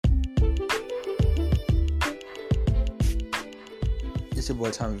your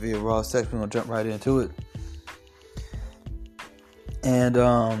boy Tommy V of Raw Sex. We're gonna jump right into it. And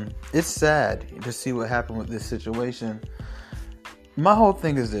it's sad to see what happened with this situation. My whole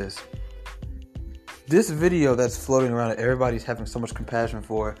thing is this. This video that's floating around that everybody's having so much compassion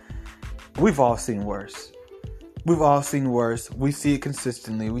for, we've all seen worse. We've all seen worse. We see it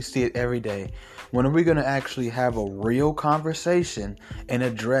consistently. We see it every day. When are we going to actually have a real conversation and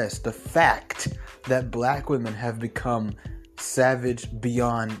address the fact that black women have become savage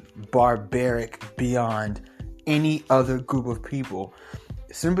beyond barbaric, beyond any other group of people,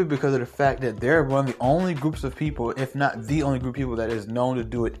 simply because of the fact that they're one of the only groups of people, if not the only group of people, that is known to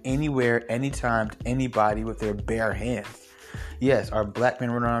do it anywhere, anytime, to anybody with their bare hands. Yes, are black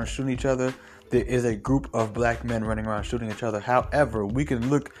men running around shooting each other? There is a group of black men running around shooting each other. However, we can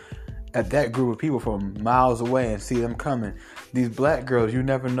look at that group of people from miles away and see them coming. These black girls, you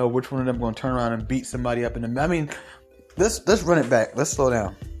never know which one of them going to turn around and beat somebody up in the... I mean, let's run it back. Let's slow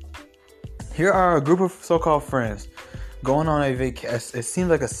down. Here are a group of so-called friends going on a vacation. It seems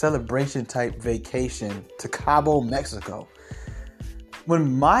like a celebration type vacation to Cabo, Mexico.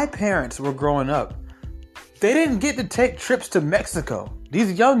 When my parents were growing up, they didn't get to take trips to Mexico.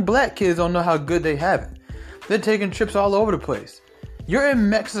 These young black kids don't know how good they have it. They're taking trips all over the place. You're in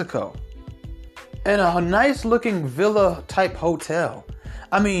Mexico in a nice looking villa type hotel.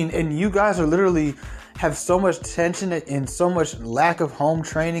 I mean, and you guys are literally have so much tension and so much lack of home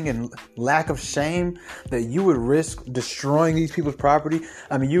training and lack of shame that you would risk destroying these people's property.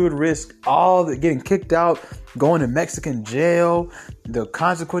 I mean, you would risk all the getting kicked out, going to Mexican jail, the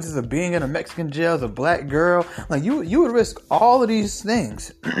consequences of being in a Mexican jail as a black girl. Like you would risk all of these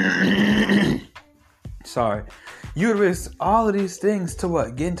things. Sorry. You would risk all of these things to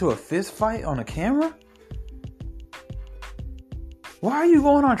what? Get into a fist fight on a camera? Why are you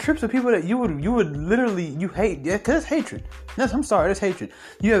going on trips with people that you would literally, you hate? Yeah, because it's hatred. I'm sorry, it's hatred.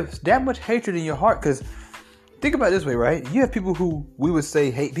 You have that much hatred in your heart because think about it this way, right? You have people who we would say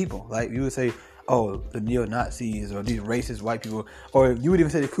hate people. Like you would say, oh, the neo-Nazis or these racist white people. Or you would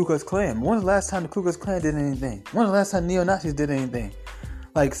even say the Ku Klux Klan. When's the last time the Ku Klux Klan did anything? When's the last time neo-Nazis did anything?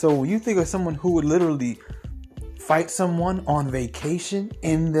 Like, so when you think of someone who would literally fight someone on vacation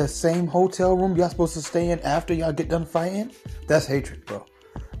in the same hotel room y'all supposed to stay in after y'all get done fighting, that's hatred, bro.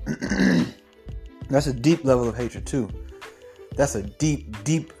 That's a deep level of hatred too. That's a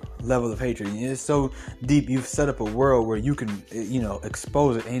deep level of hatred. And it's so deep, you've set up a world where you can,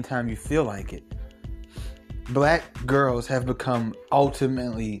 expose it anytime you feel like it. Black girls have become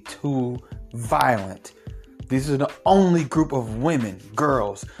ultimately too violent. These are the only group of women,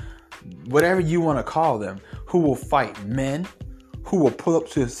 girls, whatever you want to call them, who will fight men, who will pull up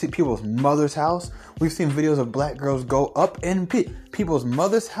to people's mother's house. We've seen videos of black girls go up in people's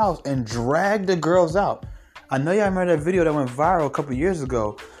mother's house and drag the girls out. I know y'all remember that video that went viral a couple years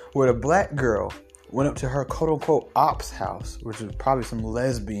ago where the black girl went up to her quote-unquote ops house, which was probably some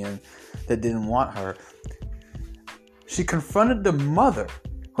lesbian that didn't want her. She confronted the mother,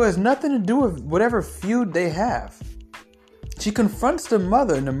 who has nothing to do with whatever feud they have. She confronts the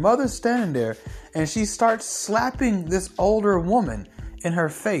mother, and the mother's standing there, and she starts slapping this older woman in her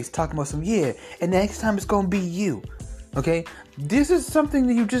face, talking about and next time it's going to be you. Okay? This is something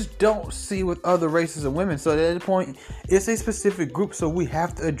that you just don't see with other races of women. So at that point, it's a specific group, so we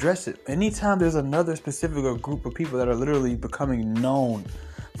have to address it. Anytime there's another specific group of people that are literally becoming known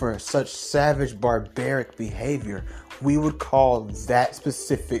for such savage, barbaric behavior, we would call that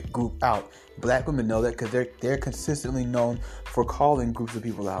specific group out. Black women know that because they're consistently known for calling groups of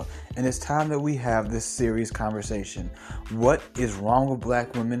people out. And it's time that we have this serious conversation. What is wrong with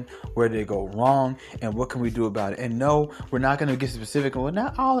black women? Where did they go wrong? And what can we do about it? And no, we're not going to get specific. Well,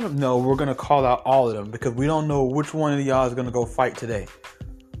 not all of them. No, we're going to call out all of them because we don't know which one of y'all is going to go fight today.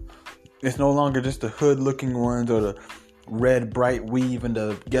 It's no longer just the hood-looking ones or the red bright weave and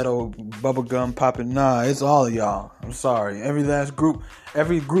the ghetto bubblegum popping. Nah, it's all of y'all. I'm sorry. Every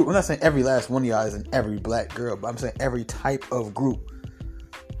group, I'm not saying every last one of y'all isn't every black girl, but I'm saying every type of group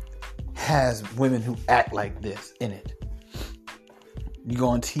has women who act like this in it. You go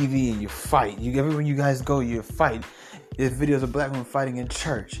on TV and you fight. Everywhere you guys go, you fight. There's videos of black women fighting in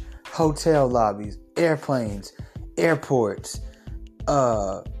church, hotel lobbies, airplanes, airports,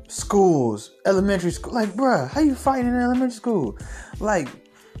 schools, elementary school. Like, bruh, how you fighting in elementary school? Like,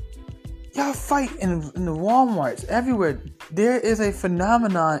 y'all fight in the Walmarts everywhere. There is a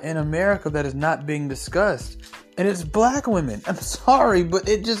phenomenon in America that is not being discussed, and it's black women. I'm sorry, but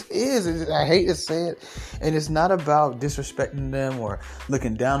it just is. I hate to say it, and it's not about disrespecting them or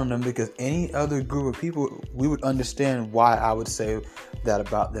looking down on them, because any other group of people, we would understand why I would say that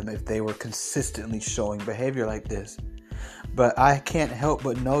about them if they were consistently showing behavior like this. But I can't help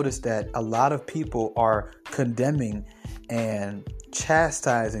but notice that a lot of people are condemning and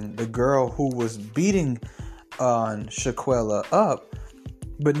chastising the girl who was beating on Shaquella up,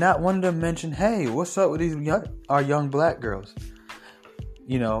 but not wanting to mention, hey, what's up with these young black girls?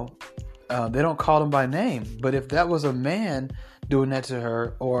 You know, they don't call them by name. But if that was a man doing that to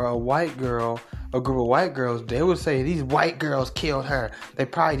her, or a white girl, a group of white girls, they would say these white girls killed her. They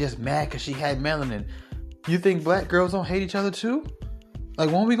probably just mad because she had melanin. You think black girls don't hate each other too?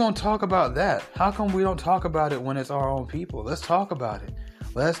 Like, when we gonna talk about that? How come we don't talk about it when it's our own people? Let's talk about it.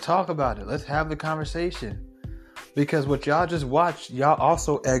 Let's talk about it. Let's have the conversation. Because what y'all just watched, y'all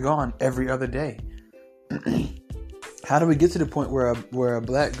also egg on every other day. How do we get to the point where a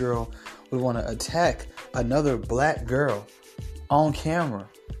black girl would want to attack another black girl on camera?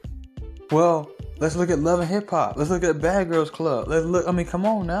 Well, let's look at Love and Hip Hop. Let's look at Bad Girls Club. Let's look. I mean, come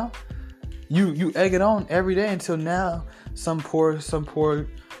on now. You egg it on every day until now some poor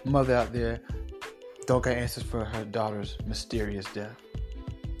mother out there don't got answers for her daughter's mysterious death.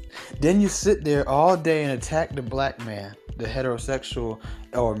 Then you sit there all day and attack the black man, the heterosexual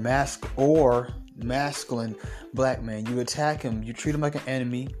or masculine black man. You attack him. You treat him like an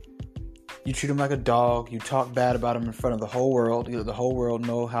enemy. You treat him like a dog. You talk bad about him in front of the whole world. You let the whole world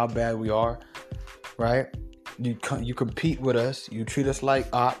know how bad we are, right? You compete with us. You treat us like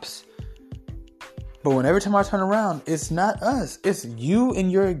ops. But every time I turn around, it's not us. It's you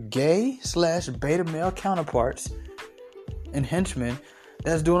and your gay/beta male counterparts and henchmen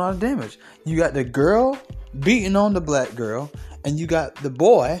that's doing all the damage. You got the girl beating on the black girl, and you got the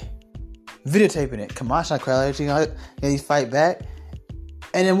boy videotaping it. Come on, Shaquella, and he fight back.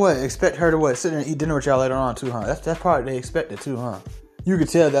 And then what? Expect her to what? Sit there and eat dinner with y'all later on too, huh? That's part they expected too, huh? You could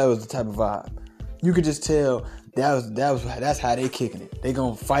tell that was the type of vibe. You could just tell that's how they kicking it. They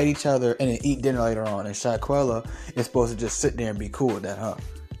gonna fight each other and then eat dinner later on. And Shaquella is supposed to just sit there and be cool with that, huh?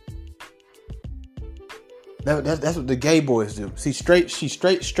 That's what the gay boys do. See, straight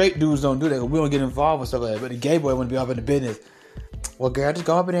dudes don't do that. We don't get involved with stuff like that. But the gay boy want to be up in the business. Well, girl, just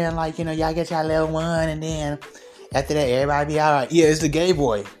go up in there and y'all get y'all little one, and then after that, everybody be all right. Yeah, it's the gay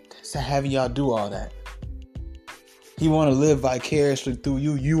boy. So having y'all do all that. He want to live vicariously through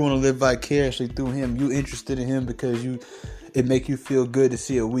you. You want to live vicariously through him. You interested in him because it make you feel good to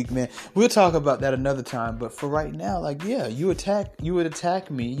see a weak man. We'll talk about that another time. But for right now, you would attack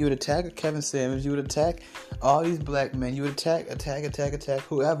me. You would attack Kevin Samuels. You would attack all these black men. You would attack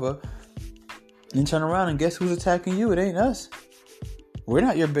whoever. And turn around and guess who's attacking you? It ain't us. We're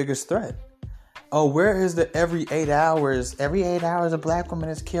not your biggest threat. Oh, where is the every 8 hours a black woman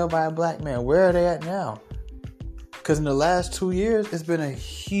is killed by a black man? Where are they at now? Because in the last 2 years, it's been a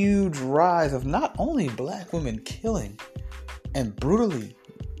huge rise of not only black women killing and brutally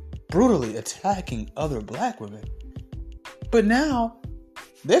attacking other black women, but now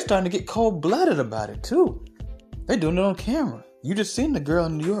they're starting to get cold-blooded about it too. They're doing it on camera. You just seen the girl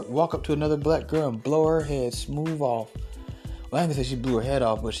in New York walk up to another black girl and blow her head smooth off. Well, I ain't gonna say she blew her head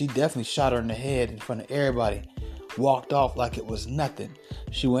off, but she definitely shot her in the head in front of everybody. Walked off like it was nothing.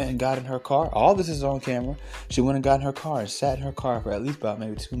 She went and got in her car. All this is on camera. She went and got in her car and sat in her car for at least about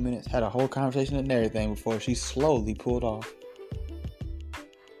maybe 2 minutes. Had a whole conversation and everything before she slowly pulled off.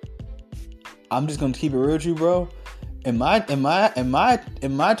 I'm just gonna keep it real with you, bro. In my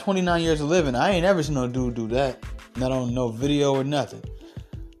 29 years of living, I ain't ever seen no dude do that. Not on no video or nothing.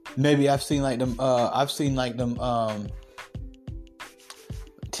 Maybe I've seen them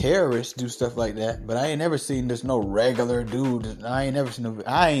terrorists do stuff like that, but I ain't never seen there's no regular dude. I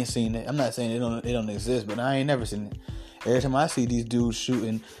ain't seen it. I'm not saying they don't exist, but I ain't never seen it. Every time I see these dudes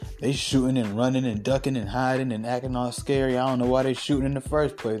shooting, they shooting and running and ducking and hiding and acting all scary. I don't know why they shooting in the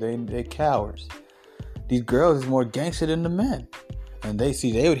first place. They cowards. These girls is more gangster than the men, and they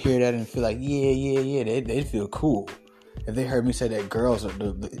would hear that and feel like yeah. They'd feel cool. If they heard me say that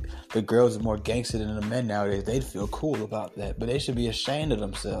the girls are more gangster than the men nowadays, they'd feel cool about that. But they should be ashamed of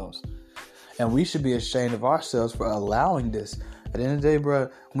themselves. And we should be ashamed of ourselves for allowing this. At the end of the day, bro,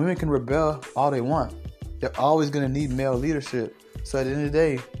 women can rebel all they want. They're always going to need male leadership. So at the end of the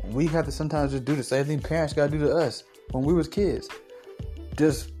day, we have to sometimes just do the same thing parents got to do to us when we was kids.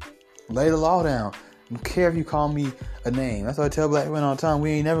 Just lay the law down. I don't care if you call me a name. That's what I tell black women all the time.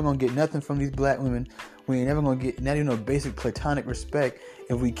 We ain't never going to get nothing from these black women. We ain't never going to get not even no basic platonic respect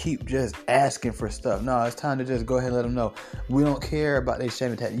if we keep just asking for stuff. No, it's time to just go ahead and let them know. We don't care about their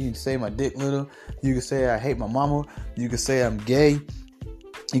shame attack. You can say my dick little. You can say I hate my mama. You can say I'm gay.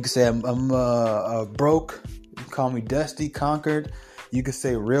 You can say I'm broke. You can call me dusty, conquered. You can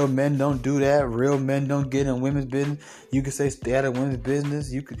say real men don't do that. Real men don't get in women's business. You can say stay out of women's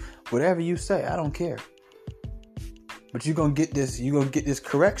business. You could, whatever you say, I don't care. But you're gonna get this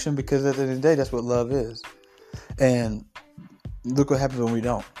correction, because at the end of the day, that's what love is. And look what happens when we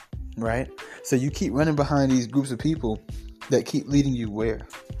don't, right? So you keep running behind these groups of people that keep leading you where?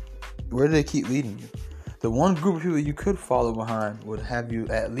 Where do they keep leading you? The one group of people you could follow behind would have you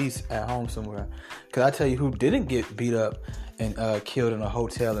at least at home somewhere. Because I tell you who didn't get beat up and killed in a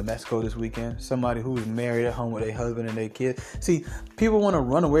hotel in Mexico this weekend. Somebody who was married at home with a husband and their kids. See, people want to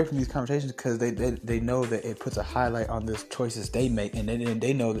run away from these conversations because they know that it puts a highlight on the choices they make. And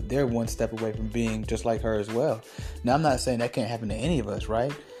they know that they're one step away from being just like her as well. Now, I'm not saying that can't happen to any of us,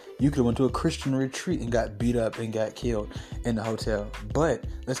 right? You could have went to a Christian retreat and got beat up and got killed in the hotel. But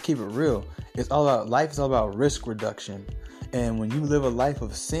let's keep it real. Life is all about risk reduction. And when you live a life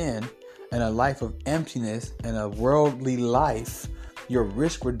of sin and a life of emptiness and a worldly life, your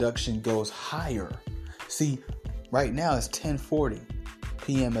risk reduction goes higher. See, right now it's 10:40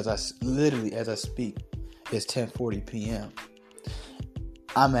 p.m. as I speak. It's 10:40 p.m.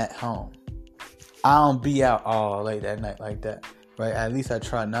 I'm at home. I don't be out all late at night like that. Right? At least I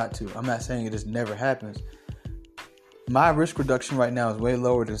try not to. I'm not saying it just never happens. My risk reduction right now is way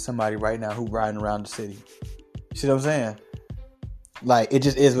lower than somebody right now who riding around the city. You see what I'm saying? Like, it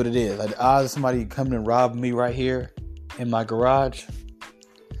just is what it is. Like, the odds of somebody coming and robbing me right here in my garage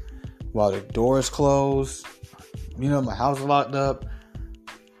while the door is closed, my house is locked up.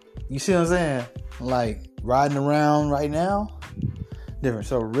 You see what I'm saying? Like, riding around right now, different.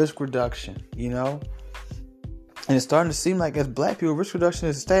 So risk reduction, And it's starting to seem like as black people, risk reduction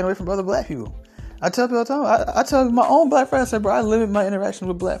is staying away from other black people. I tell people all the time. I tell my own black friends, I say, bro, I limit my interactions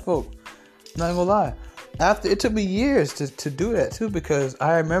with black folk. I'm not gonna lie. It took me years to do that too, because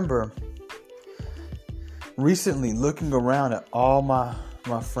I remember recently looking around at all my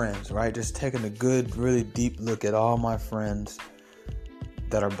friends, right? Just taking a good, really deep look at all my friends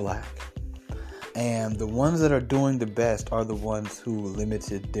that are black. And the ones that are doing the best are the ones who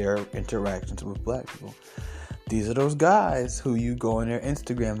limited their interactions with black people. These are those guys who you go on their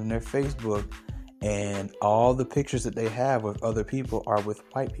Instagram and their Facebook, and all the pictures that they have with other people are with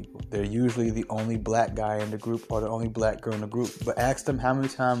white people. They're usually the only black guy in the group or the only black girl in the group. But ask them how many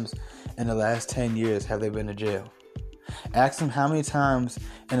times in the last 10 years have they been to jail. Ask them how many times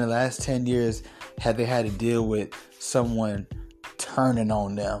in the last 10 years have they had to deal with someone turning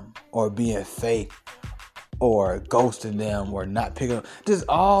on them or being fake or ghosting them or not picking up. Just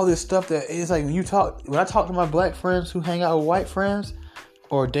all this stuff that is like when I talk to my black friends who hang out with white friends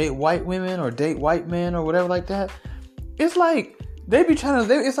or date white women or date white men or whatever like that, it's like they be trying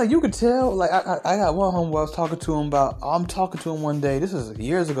to, it's like you could tell, like I got one homeboy I was talking to him one day, this was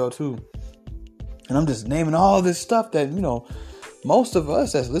years ago too, and I'm just naming all this stuff that, most of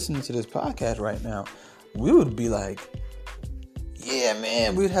us that's listening to this podcast right now, we would be like, yeah,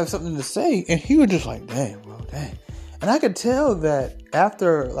 man, we'd have something to say. And he was just like, dang. And I could tell that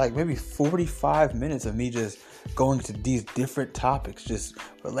after like maybe 45 minutes of me just going to these different topics, just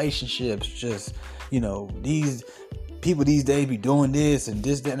relationships, just, these people these days be doing this and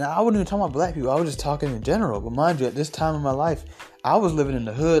this, that. And I wasn't even talking about black people. I was just talking in general. But mind you, at this time in my life, I was living in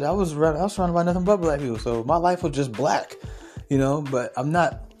the hood. I was surrounded by nothing but black people. So my life was just black, but I'm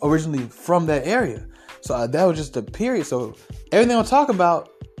not originally from that area. So that was just a period. So everything I'm talking about,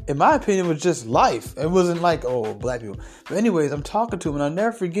 in my opinion, was just life. It wasn't like, oh, black people. But anyways, I'm talking to him, and I'll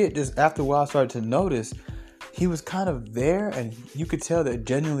never forget, just after a while I started to notice he was kind of there, and you could tell that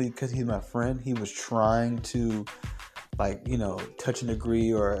genuinely, because he's my friend, he was trying to, touch and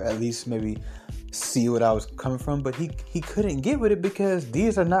agree, or at least maybe see what I was coming from. But he couldn't get with it because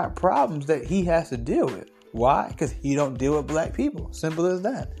these are not problems that he has to deal with. Why? Because he don't deal with black people. Simple as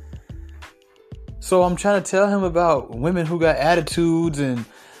that. So I'm trying to tell him about women who got attitudes and,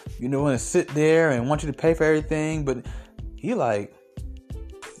 want to sit there and want you to pay for everything. But he I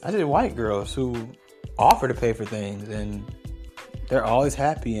did white girls who offer to pay for things, and they're always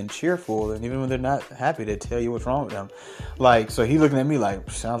happy and cheerful. And even when they're not happy, they tell you what's wrong with them. So he looking at me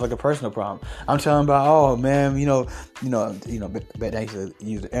like, sounds like a personal problem. I'm telling him about, oh man, but they used to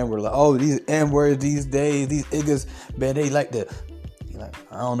use the N-word, like, oh, these N-words these days, these niggas, man, they like to,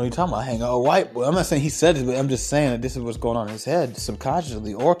 I don't know what you're talking about. I hang out with white boys. I'm not saying he said it, but I'm just saying that this is what's going on in his head,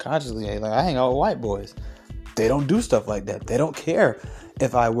 subconsciously or consciously. Like, I hang out with white boys. They don't do stuff like that. They don't care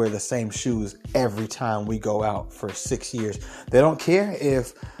if I wear the same shoes every time we go out for 6 years. They don't care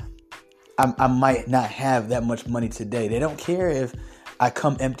if I might not have that much money today. They don't care if I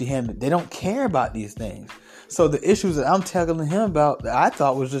come empty-handed. They don't care about these things. So the issues that I'm telling him about that I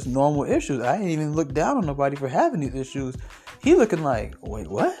thought was just normal issues. I didn't even look down on nobody for having these issues. He looking like, wait,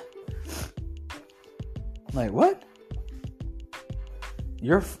 what? Like, what?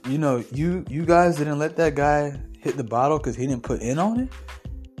 You guys didn't let that guy hit the bottle because he didn't put in on it.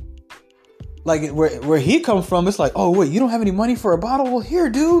 Like where he come from, it's like, oh wait, you don't have any money for a bottle? Well, here,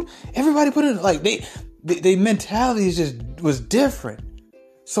 dude, everybody put in. Like they mentality was different.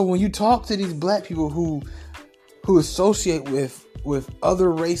 So when you talk to these black people who associate with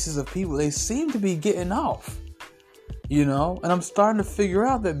other races of people, they seem to be getting off. You know, and I'm starting to figure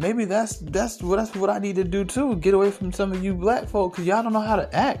out that maybe that's what I need to do too. Get away from some of you black folk, because y'all don't know how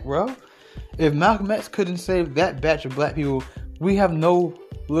to act, bro. If Malcolm X couldn't save that batch of black people, we have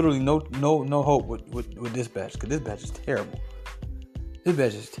literally no hope with this batch, because this batch is terrible. This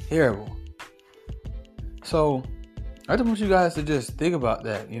batch is terrible. So I just want you guys to just think about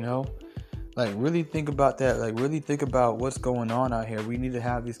that, you know, like really think about that, like really think about what's going on out here. We need to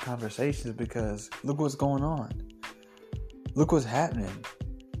have these conversations because look what's going on. Look what's happening.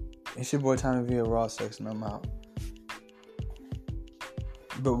 It's your boy Tommy V of Raw Sex, and I'm out.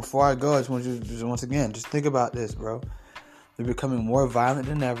 But before I go, I just want you to once again, just think about this, bro. They're becoming more violent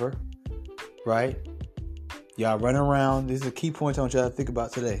than ever, right? Y'all running around. These are key points I want y'all to think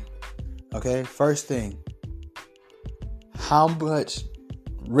about today. Okay? First thing, how much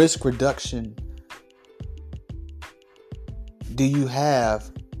risk reduction do you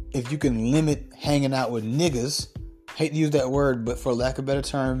have if you can limit hanging out with niggas? Hate to use that word, but for lack of a better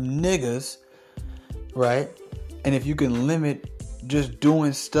term, niggas, right? And if you can limit just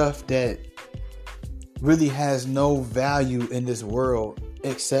doing stuff that really has no value in this world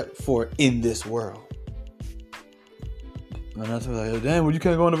except for in this world. And that's like, damn, well, you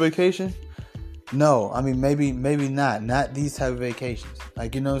can't go on a vacation? No, I mean, maybe not these type of vacations.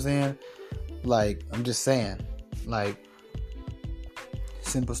 Like, you know what I'm saying? Like, I'm just saying, like,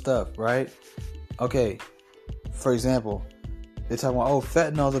 simple stuff, right? Okay. For example, they're talking about, oh,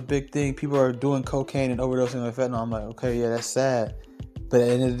 fentanyl is a big thing. People are doing cocaine and overdosing on fentanyl. I'm like, okay, yeah, that's sad. But at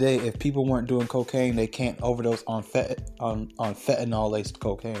the end of the day, if people weren't doing cocaine, they can't overdose on fentanyl-laced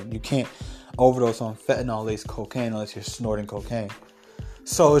cocaine. You can't overdose on fentanyl-laced cocaine unless you're snorting cocaine.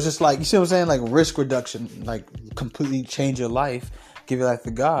 So it's just like, you see what I'm saying? Like risk reduction, like completely change your life, give your life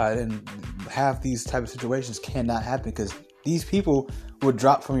to God, and have these type of situations cannot happen because these people would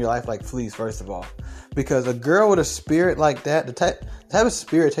drop from your life like fleas, first of all. Because a girl with a spirit like that, the type of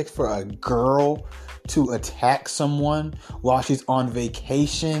spirit it takes for a girl to attack someone while she's on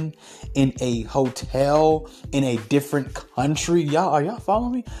vacation in a hotel in a different country. Are y'all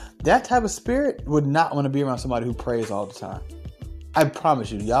following me? That type of spirit would not want to be around somebody who prays all the time. I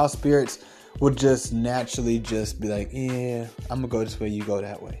promise you, y'all spirits would just naturally just be like, yeah, I'm gonna go this way, you go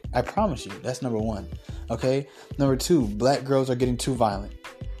that way. I promise you. That's number one. Okay? Number two, black girls are getting too violent.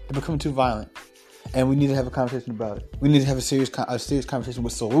 They're becoming too violent. And we need to have a conversation about it. We need to have a serious conversation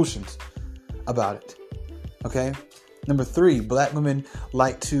with solutions about it. Okay? Number three, black women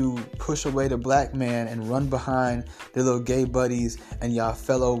like to push away the black man and run behind their little gay buddies and y'all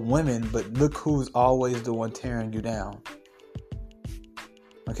fellow women, but look who's always the one tearing you down.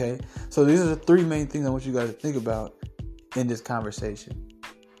 Okay? So these are the three main things I want you guys to think about in this conversation.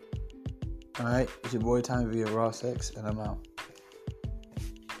 Alright? It's your boy Tommy V of Raw Sex, and I'm out.